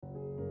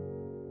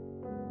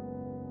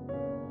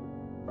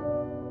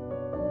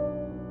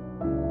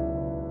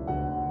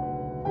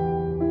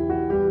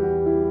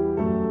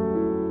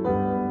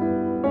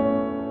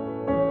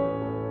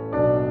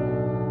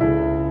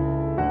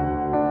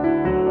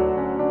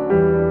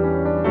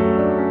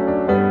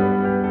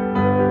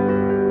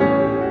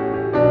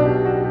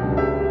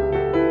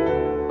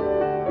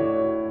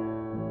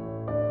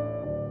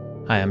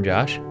Hi, I'm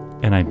Josh.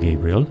 And I'm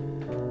Gabriel.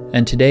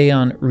 And today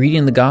on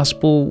Reading the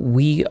Gospel,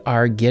 we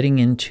are getting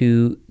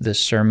into the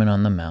Sermon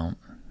on the Mount.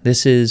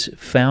 This is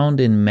found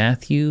in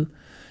Matthew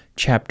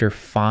chapter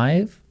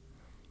 5,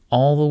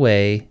 all the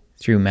way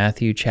through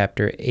Matthew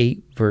chapter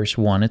 8, verse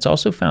 1. It's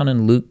also found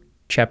in Luke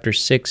chapter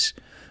 6,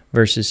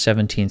 verses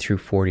 17 through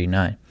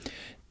 49.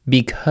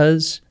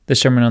 Because the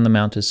Sermon on the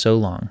Mount is so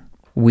long,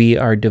 we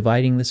are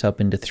dividing this up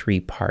into three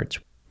parts.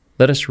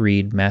 Let us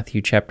read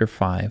Matthew chapter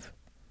 5.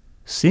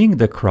 Seeing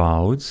the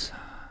crowds,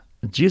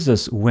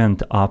 Jesus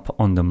went up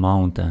on the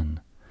mountain,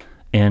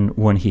 and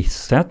when he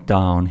sat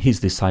down, his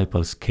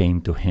disciples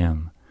came to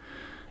him.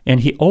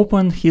 And he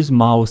opened his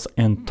mouth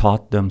and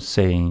taught them,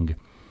 saying,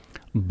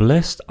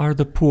 Blessed are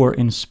the poor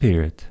in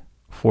spirit,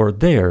 for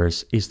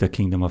theirs is the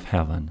kingdom of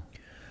heaven.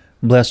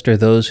 Blessed are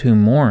those who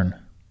mourn,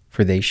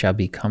 for they shall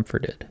be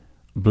comforted.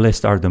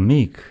 Blessed are the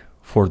meek,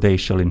 for they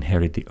shall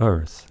inherit the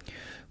earth.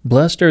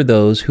 Blessed are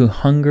those who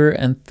hunger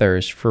and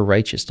thirst for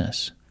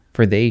righteousness,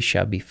 for they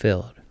shall be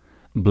filled.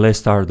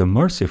 Blessed are the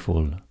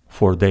merciful,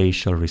 for they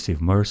shall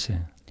receive mercy.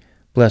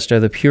 Blessed are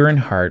the pure in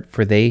heart,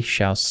 for they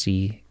shall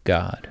see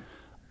God.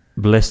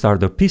 Blessed are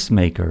the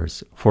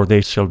peacemakers, for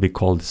they shall be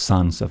called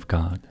sons of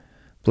God.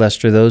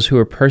 Blessed are those who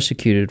are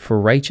persecuted for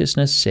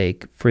righteousness'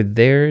 sake, for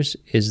theirs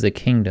is the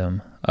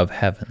kingdom of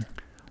heaven.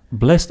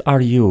 Blessed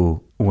are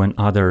you when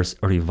others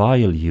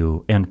revile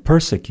you and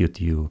persecute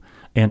you,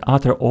 and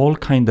utter all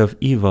kind of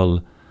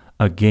evil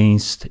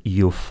against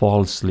you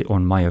falsely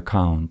on my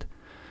account.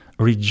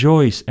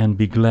 Rejoice and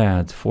be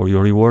glad, for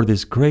your reward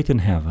is great in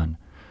heaven,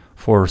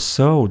 for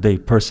so they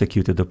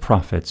persecuted the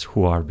prophets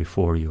who are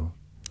before you.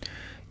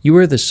 You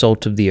are the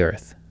salt of the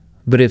earth,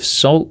 but if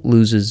salt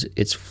loses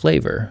its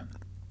flavor,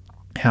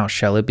 how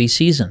shall it be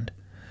seasoned?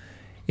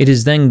 It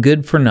is then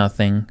good for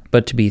nothing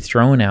but to be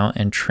thrown out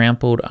and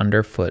trampled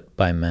underfoot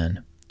by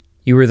men.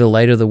 You are the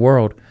light of the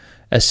world.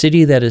 A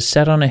city that is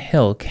set on a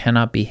hill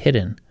cannot be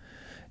hidden.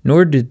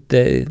 Nor did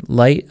they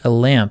light a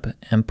lamp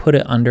and put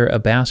it under a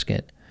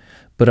basket,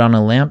 but on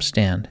a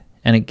lampstand,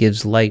 and it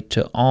gives light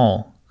to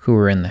all who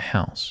are in the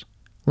house.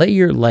 Let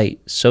your light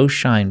so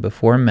shine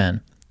before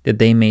men that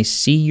they may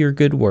see your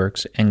good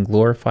works and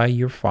glorify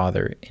your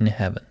Father in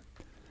heaven.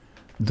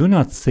 Do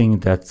not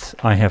think that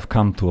I have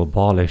come to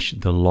abolish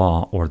the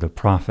law or the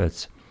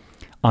prophets.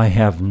 I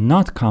have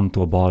not come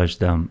to abolish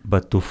them,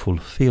 but to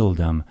fulfill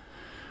them.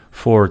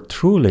 For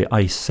truly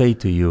I say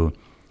to you,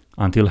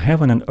 until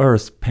heaven and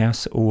earth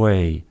pass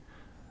away,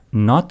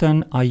 not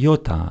an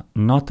iota,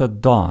 not a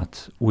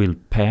dot will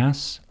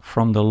pass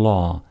from the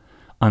law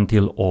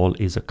until all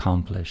is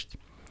accomplished.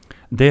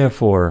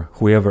 Therefore,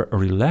 whoever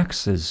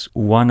relaxes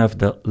one of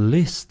the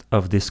least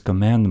of these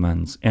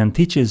commandments and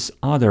teaches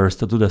others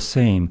to do the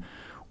same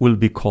will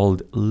be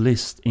called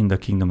least in the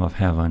kingdom of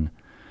heaven.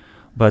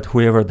 But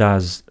whoever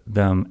does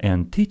them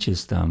and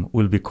teaches them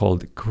will be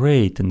called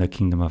great in the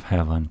kingdom of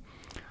heaven.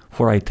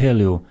 For I tell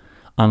you,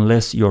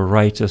 unless your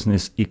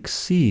righteousness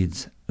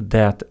exceeds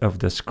that of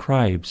the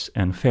scribes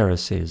and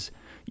Pharisees,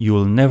 you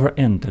will never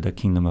enter the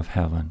kingdom of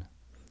heaven.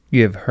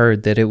 You have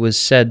heard that it was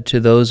said to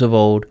those of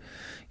old,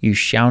 You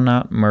shall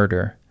not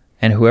murder,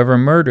 and whoever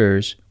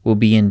murders will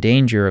be in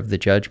danger of the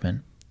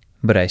judgment.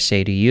 But I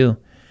say to you,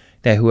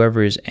 that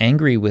whoever is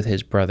angry with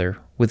his brother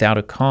without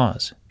a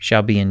cause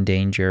shall be in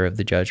danger of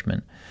the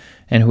judgment.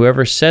 And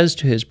whoever says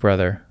to his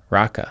brother,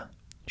 Raca,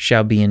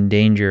 shall be in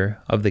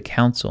danger of the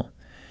council.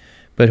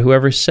 But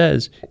whoever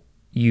says,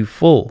 You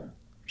fool,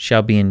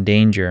 shall be in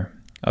danger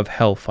of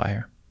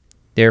hellfire.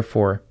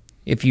 Therefore,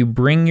 if you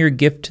bring your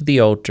gift to the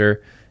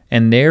altar,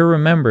 and there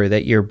remember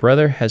that your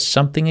brother has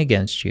something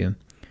against you,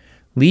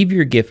 leave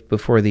your gift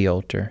before the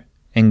altar,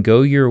 and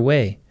go your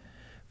way.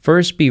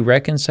 First be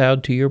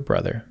reconciled to your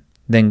brother,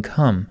 then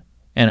come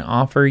and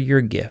offer your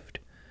gift.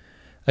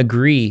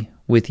 Agree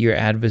with your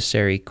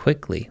adversary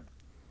quickly,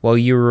 while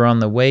you are on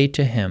the way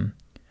to him,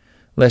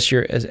 lest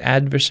your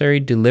adversary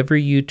deliver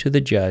you to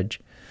the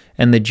judge,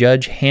 and the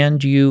judge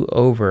hand you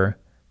over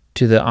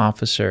to the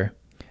officer,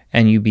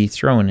 and you be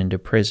thrown into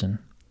prison.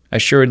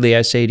 Assuredly,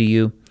 I say to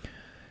you,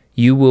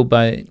 you will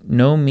by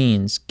no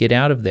means get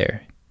out of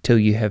there till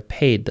you have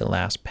paid the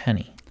last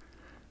penny.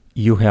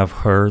 You have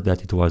heard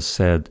that it was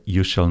said,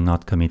 You shall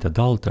not commit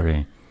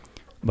adultery.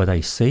 But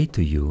I say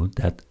to you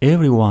that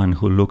everyone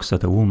who looks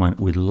at a woman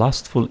with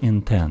lustful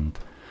intent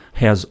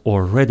has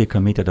already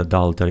committed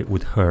adultery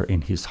with her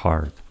in his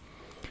heart.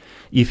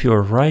 If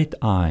your right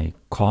eye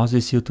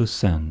causes you to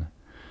sin,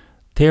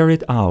 tear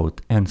it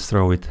out and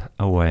throw it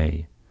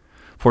away.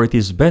 For it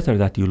is better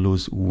that you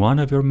lose one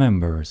of your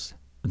members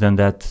than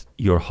that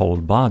your whole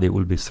body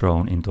will be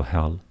thrown into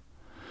hell.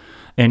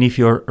 And if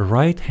your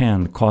right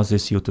hand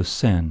causes you to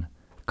sin,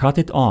 cut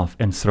it off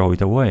and throw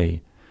it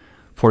away.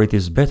 For it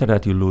is better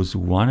that you lose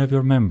one of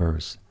your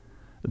members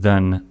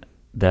than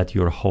that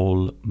your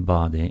whole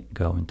body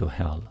go into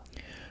hell.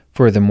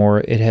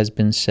 Furthermore, it has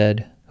been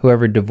said,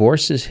 Whoever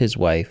divorces his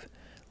wife,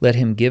 let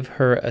him give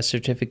her a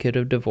certificate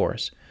of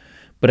divorce.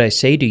 But I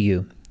say to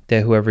you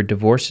that whoever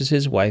divorces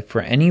his wife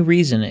for any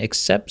reason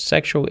except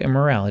sexual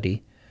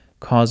immorality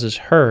causes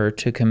her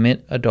to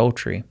commit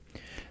adultery.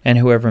 and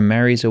whoever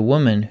marries a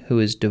woman who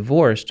is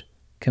divorced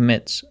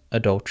commits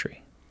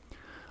adultery.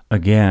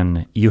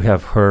 Again, you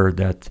have heard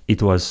that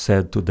it was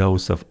said to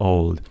those of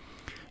old,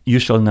 "You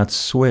shall not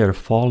swear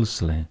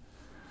falsely,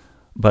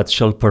 but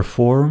shall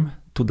perform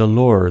to the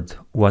Lord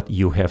what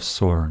you have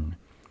sworn."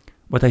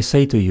 But I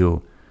say to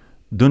you,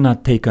 do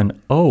not take an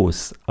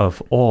oath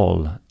of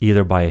all,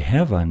 either by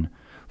heaven,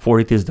 for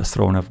it is the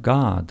throne of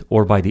God,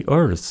 or by the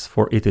earth,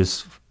 for it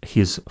is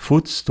his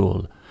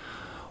footstool,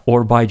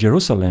 or by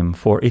Jerusalem,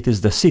 for it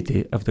is the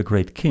city of the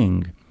great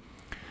King.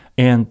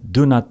 And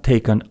do not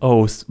take an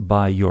oath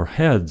by your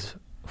head,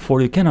 for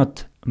you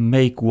cannot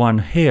make one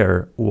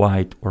hair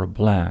white or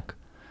black.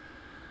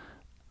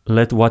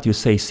 Let what you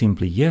say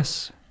simply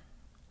yes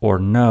or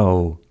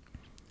no.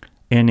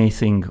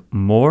 Anything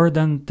more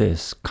than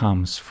this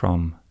comes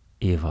from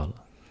evil.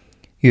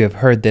 You have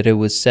heard that it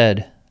was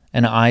said,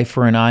 an eye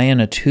for an eye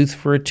and a tooth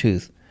for a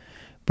tooth.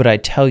 But I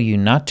tell you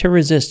not to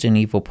resist an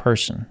evil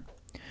person.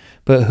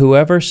 But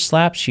whoever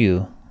slaps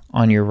you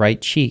on your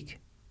right cheek,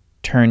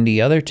 turn the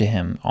other to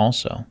him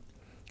also.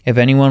 If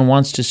anyone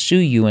wants to sue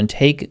you and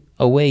take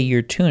away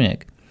your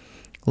tunic,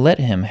 let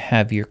him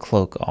have your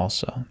cloak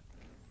also.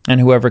 And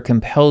whoever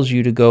compels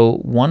you to go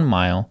 1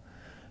 mile,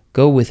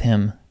 go with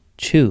him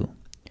 2.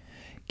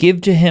 Give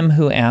to him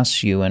who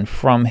asks you, and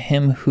from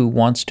him who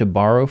wants to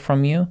borrow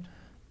from you,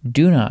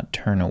 do not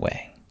turn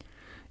away.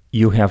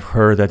 You have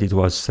heard that it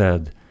was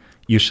said,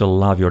 "You shall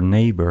love your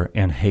neighbor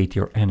and hate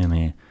your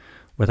enemy."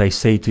 But I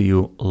say to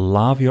you,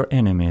 love your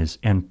enemies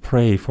and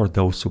pray for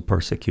those who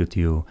persecute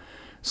you,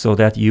 so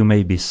that you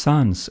may be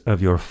sons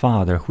of your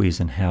Father who is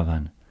in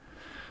heaven.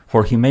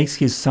 For he makes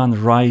his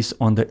sun rise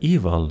on the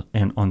evil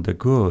and on the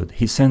good.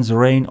 He sends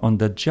rain on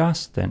the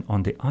just and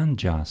on the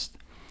unjust.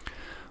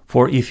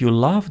 For if you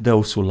love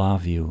those who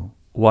love you,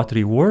 what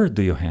reward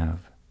do you have?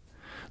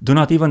 Do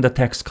not even the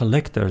tax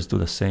collectors do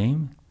the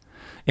same?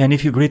 And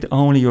if you greet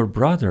only your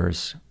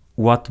brothers,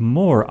 what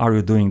more are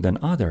you doing than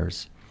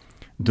others?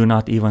 Do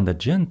not even the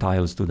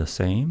Gentiles do the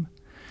same?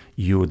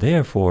 You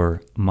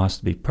therefore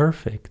must be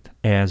perfect,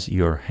 as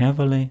your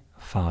heavenly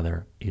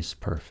Father is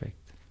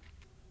perfect.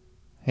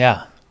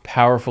 Yeah,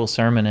 powerful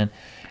sermon.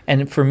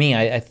 And for me,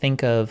 I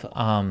think of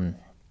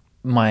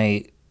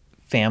my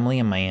family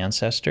and my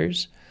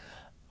ancestors.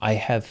 I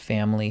have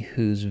family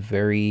who's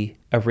very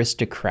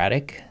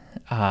aristocratic,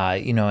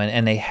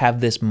 and they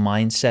have this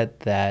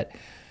mindset that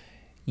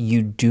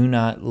you do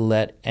not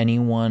let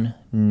anyone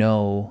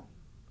know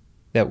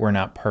that we're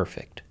not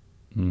perfect.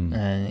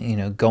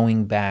 And,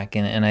 going back,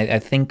 and I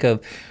think of,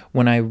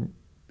 when I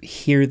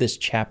hear this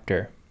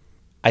chapter,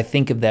 I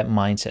think of that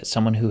mindset,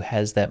 someone who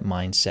has that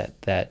mindset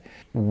that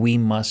we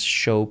must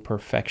show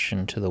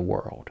perfection to the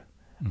world,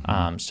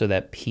 so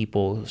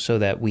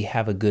that we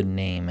have a good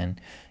name.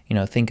 And,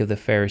 think of the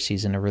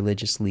Pharisees and the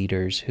religious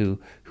leaders who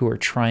are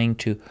trying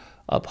to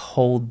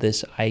uphold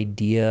this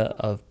idea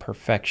of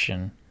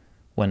perfection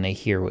when they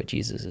hear what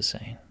Jesus is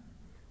saying.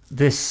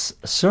 This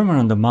Sermon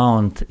on the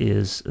Mount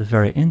is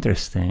very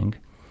interesting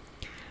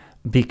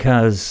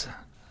because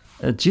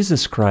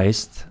Jesus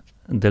Christ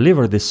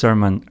delivered this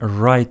sermon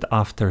right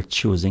after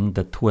choosing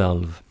the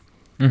 12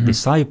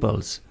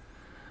 disciples,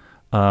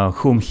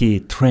 whom he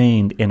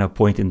trained and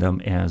appointed them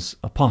as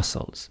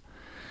apostles.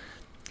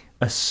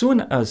 As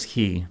soon as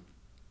he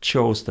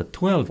chose the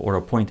 12 or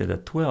appointed the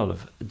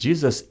 12,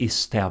 Jesus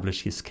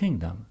established his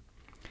kingdom.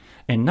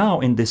 And now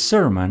in this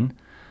sermon,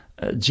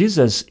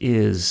 Jesus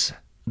is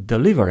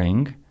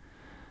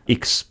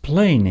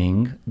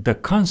explaining the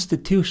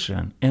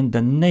constitution and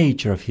the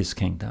nature of his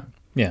kingdom.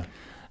 Yeah.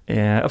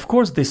 Of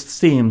course, these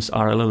themes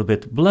are a little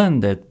bit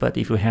blended, but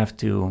if we have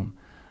to,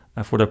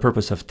 for the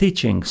purpose of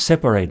teaching,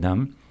 separate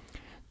them,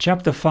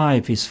 chapter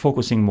 5 is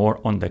focusing more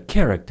on the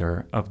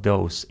character of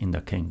those in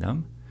the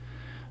kingdom.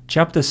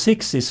 Chapter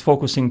 6 is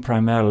focusing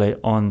primarily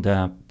on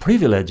the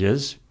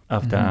privileges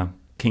of the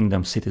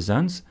kingdom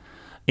citizens,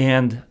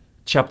 and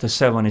chapter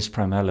 7 is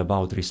primarily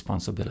about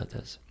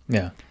responsibilities.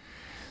 Yeah.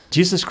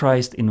 Jesus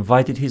Christ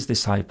invited his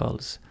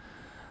disciples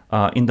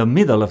in the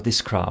middle of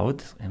this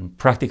crowd, and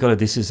practically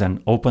this is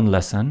an open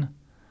lesson,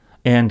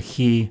 and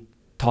he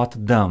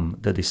taught them,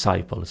 the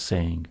disciples,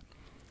 saying,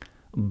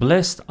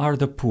 "Blessed are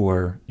the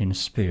poor in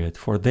spirit,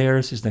 for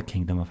theirs is the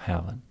kingdom of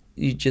heaven."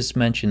 You just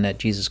mentioned that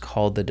Jesus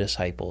called the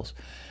disciples,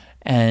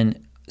 and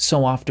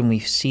so often we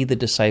see the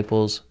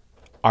disciples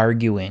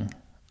arguing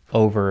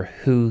over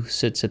who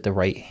sits at the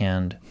right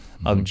hand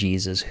of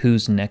Jesus,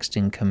 who's next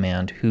in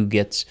command, who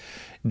gets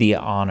the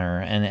honor,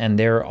 and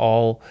they're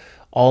all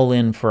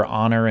in for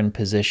honor and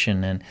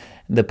position. And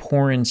the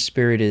poor in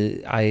spirit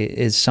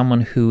is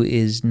someone who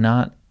is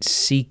not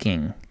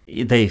seeking.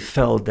 They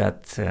felt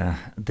that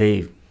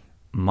they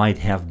might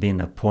have been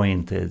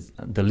appointed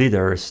the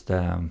leaders,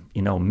 the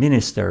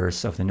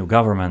ministers of the new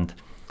government,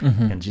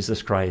 and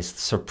Jesus Christ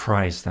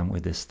surprised them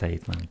with this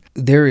statement.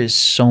 There is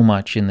so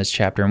much in this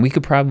chapter, and we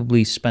could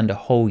probably spend a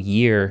whole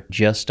year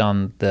just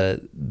on the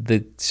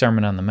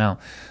Sermon on the Mount.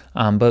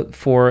 But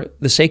for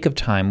the sake of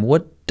time,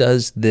 what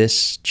does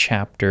this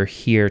chapter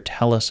here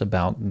tell us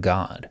about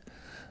God?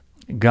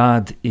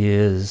 God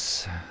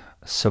is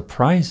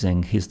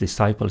surprising his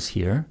disciples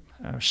here,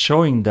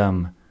 showing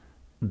them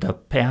the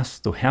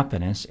path to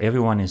happiness.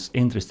 Everyone is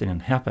interested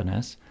in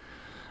happiness.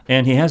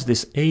 And he has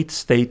these 8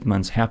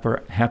 statements.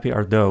 Happy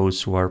are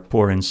those who are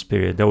poor in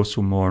spirit, those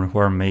who mourn, who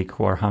are meek,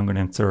 who are hungry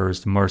and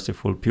thirst,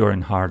 merciful, pure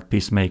in heart,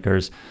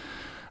 peacemakers,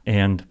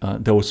 and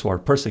those who are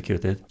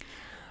persecuted.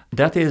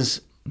 That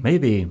is,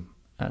 maybe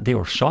they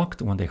were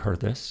shocked when they heard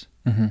this.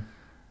 Mm-hmm.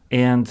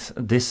 And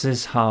this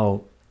is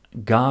how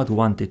God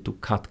wanted to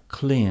cut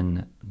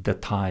clean the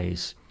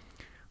ties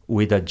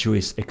with the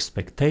Jewish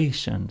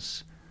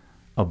expectations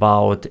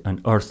about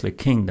an earthly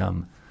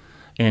kingdom.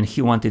 And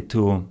he wanted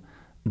to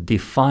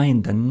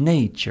define the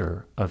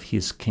nature of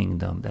his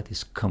kingdom that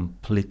is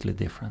completely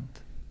different.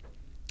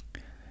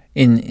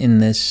 In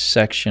this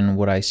section,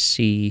 what I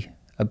see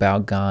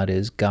about God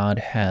is God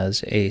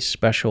has a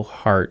special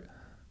heart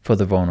for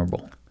the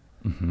vulnerable.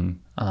 Mm-hmm.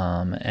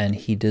 And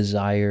he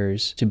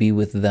desires to be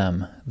with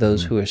them,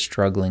 those who are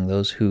struggling,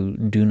 those who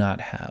do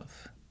not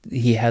have.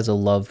 He has a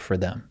love for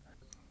them.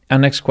 Our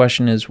next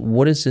question is,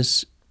 what is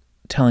this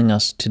telling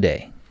us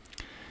today?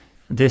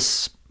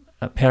 This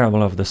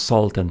parable of the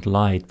salt and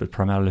light, but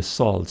primarily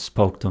salt,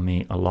 spoke to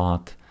me a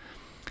lot.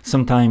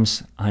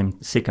 Sometimes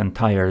I'm sick and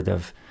tired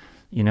of,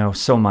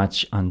 so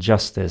much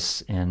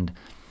injustice and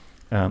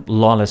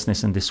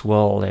lawlessness in this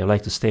world. I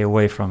like to stay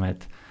away from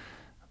it.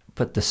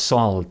 But the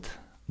salt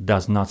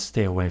does not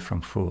stay away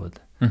from food.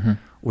 Mm-hmm.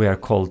 We are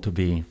called to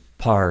be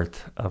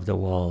part of the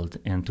world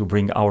and to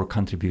bring our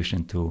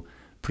contribution to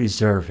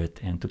preserve it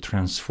and to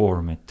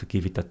transform it, to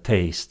give it a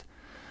taste,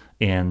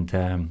 and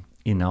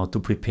to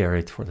prepare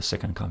it for the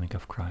second coming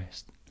of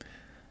Christ.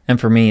 And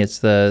for me, it's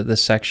the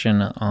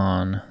section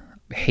on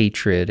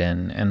hatred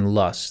and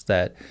lust,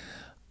 that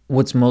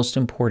what's most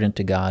important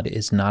to God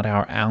is not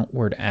our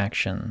outward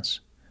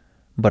actions,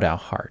 but our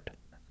heart.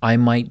 I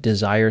might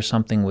desire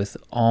something with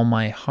all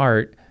my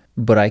heart,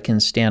 but I can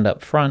stand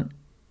up front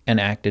and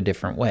act a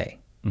different way.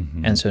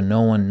 Mm-hmm. And so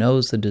no one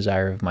knows the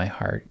desire of my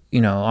heart.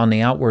 On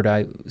the outward,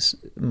 I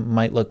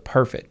might look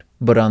perfect,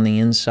 but on the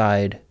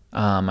inside,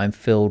 I'm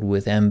filled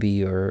with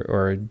envy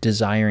or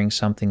desiring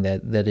something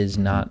that is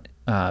not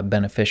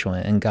beneficial.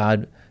 And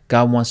God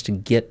wants to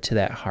get to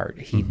that heart.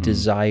 He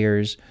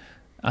desires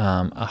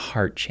a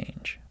heart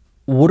change.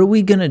 What are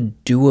we going to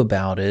do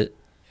about it?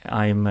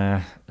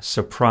 I'm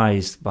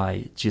surprised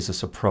by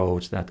Jesus'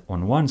 approach that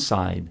on one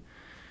side,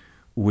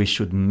 we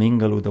should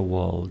mingle with the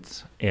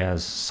world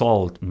as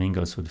salt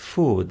mingles with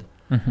food.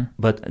 Mm-hmm.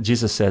 But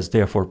Jesus says,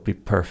 therefore, be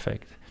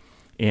perfect.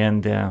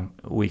 And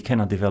we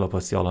cannot develop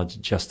a theology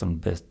just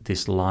on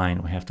this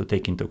line. We have to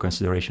take into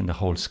consideration the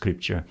whole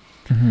Scripture.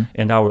 Mm-hmm.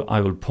 And I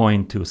will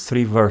point to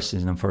 3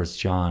 verses in 1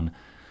 John.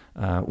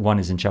 One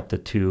is in chapter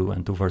 2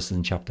 and 2 verses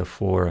in chapter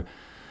 4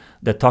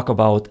 that talk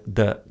about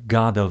the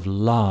God of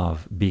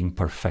love being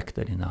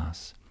perfected in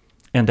us.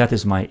 And that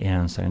is my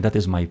answer, and that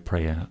is my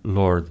prayer.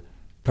 Lord,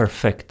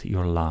 perfect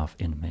your love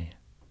in me.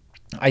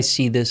 I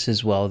see this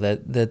as well,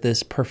 that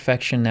this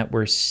perfection that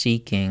we're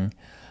seeking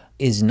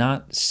is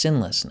not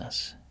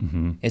sinlessness.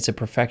 Mm-hmm. It's a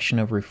perfection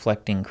of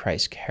reflecting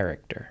Christ's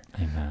character.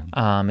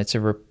 Amen. It's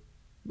a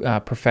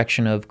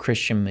perfection of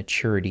Christian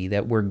maturity,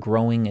 that we're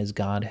growing as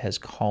God has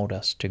called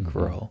us to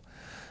grow.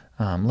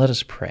 Let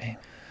us pray.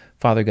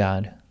 Father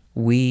God,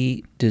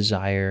 we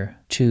desire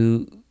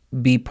to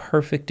be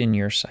perfect in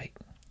your sight.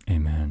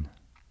 Amen.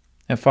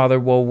 And Father,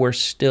 while we're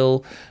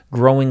still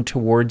growing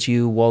towards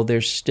you, while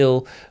there's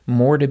still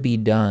more to be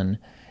done,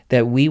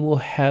 that we will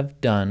have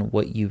done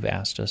what you've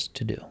asked us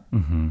to do.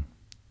 Mm-hmm.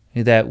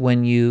 That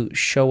when you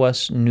show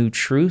us new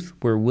truth,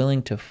 we're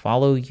willing to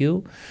follow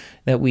you,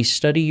 that we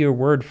study your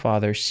word,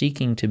 Father,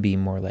 seeking to be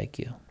more like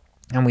you.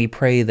 And we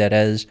pray that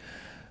as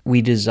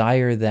we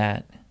desire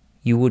that,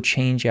 you will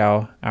change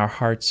our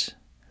hearts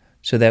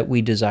so that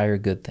we desire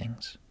good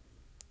things.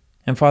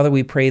 And Father,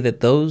 we pray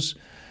that those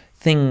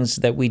things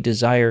that we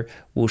desire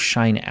will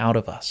shine out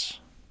of us.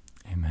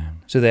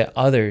 Amen. So that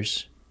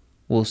others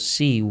will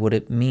see what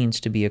it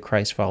means to be a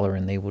Christ follower,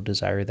 and they will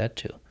desire that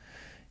too.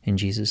 In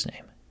Jesus'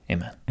 name,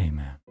 amen.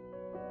 Amen.